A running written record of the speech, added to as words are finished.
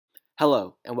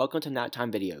Hello, and welcome to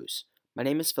Naptime Videos. My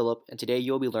name is Philip, and today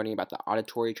you will be learning about the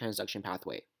auditory transduction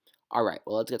pathway. Alright,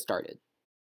 well, let's get started.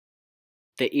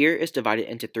 The ear is divided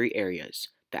into three areas: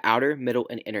 the outer, middle,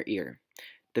 and inner ear.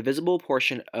 The visible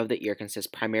portion of the ear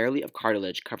consists primarily of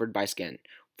cartilage covered by skin,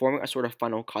 forming a sort of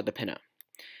funnel called the pinna.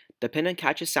 The pinna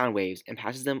catches sound waves and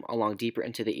passes them along deeper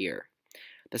into the ear.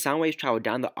 The sound waves travel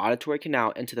down the auditory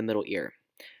canal into the middle ear.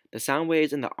 The sound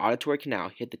waves in the auditory canal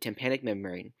hit the tympanic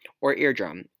membrane, or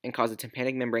eardrum, and cause the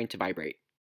tympanic membrane to vibrate.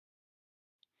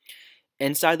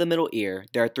 Inside the middle ear,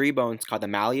 there are three bones called the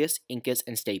malleus, incus,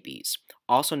 and stapes,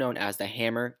 also known as the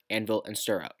hammer, anvil, and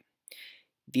stirrup.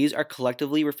 These are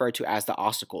collectively referred to as the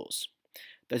ossicles.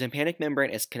 The tympanic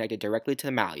membrane is connected directly to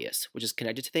the malleus, which is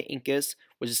connected to the incus,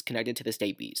 which is connected to the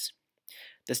stapes.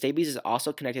 The stapes is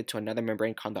also connected to another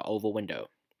membrane called the oval window.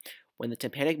 When the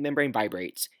tympanic membrane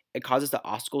vibrates, it causes the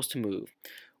ossicles to move,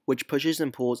 which pushes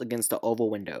and pulls against the oval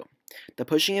window. The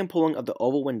pushing and pulling of the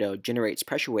oval window generates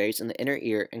pressure waves in the inner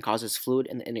ear and causes fluid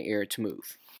in the inner ear to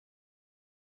move.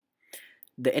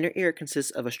 The inner ear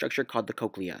consists of a structure called the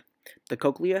cochlea. The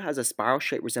cochlea has a spiral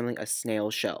shape resembling a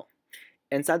snail's shell.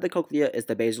 Inside the cochlea is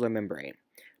the basilar membrane.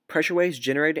 Pressure waves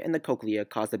generated in the cochlea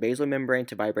cause the basilar membrane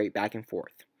to vibrate back and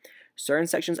forth. Certain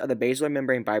sections of the basilar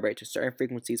membrane vibrate to certain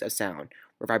frequencies of sound,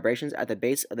 where vibrations at the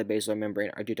base of the basilar membrane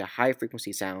are due to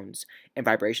high-frequency sounds, and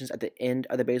vibrations at the end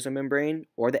of the basilar membrane,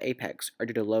 or the apex, are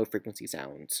due to low-frequency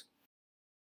sounds.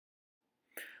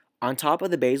 On top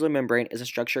of the basilar membrane is a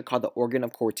structure called the organ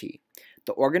of Corti.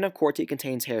 The organ of Corti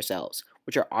contains hair cells,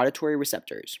 which are auditory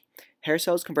receptors. Hair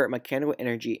cells convert mechanical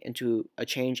energy into a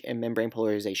change in membrane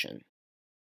polarization.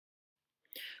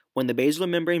 When the basilar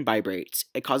membrane vibrates,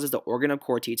 it causes the organ of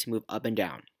Corti to move up and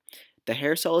down. The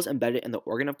hair cells embedded in the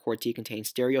organ of Corti contain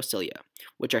stereocilia,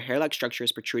 which are hair-like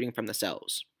structures protruding from the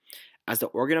cells. As the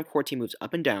organ of Corti moves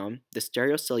up and down, the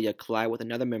stereocilia collide with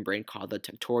another membrane called the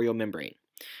tectorial membrane.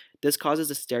 This causes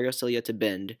the stereocilia to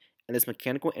bend, and this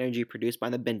mechanical energy produced by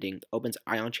the bending opens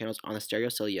ion channels on the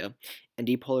stereocilia and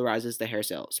depolarizes the hair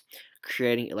cells,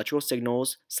 creating electrical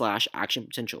signals/action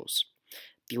potentials.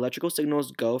 The electrical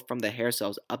signals go from the hair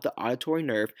cells up the auditory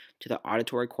nerve to the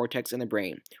auditory cortex in the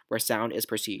brain, where sound is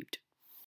perceived.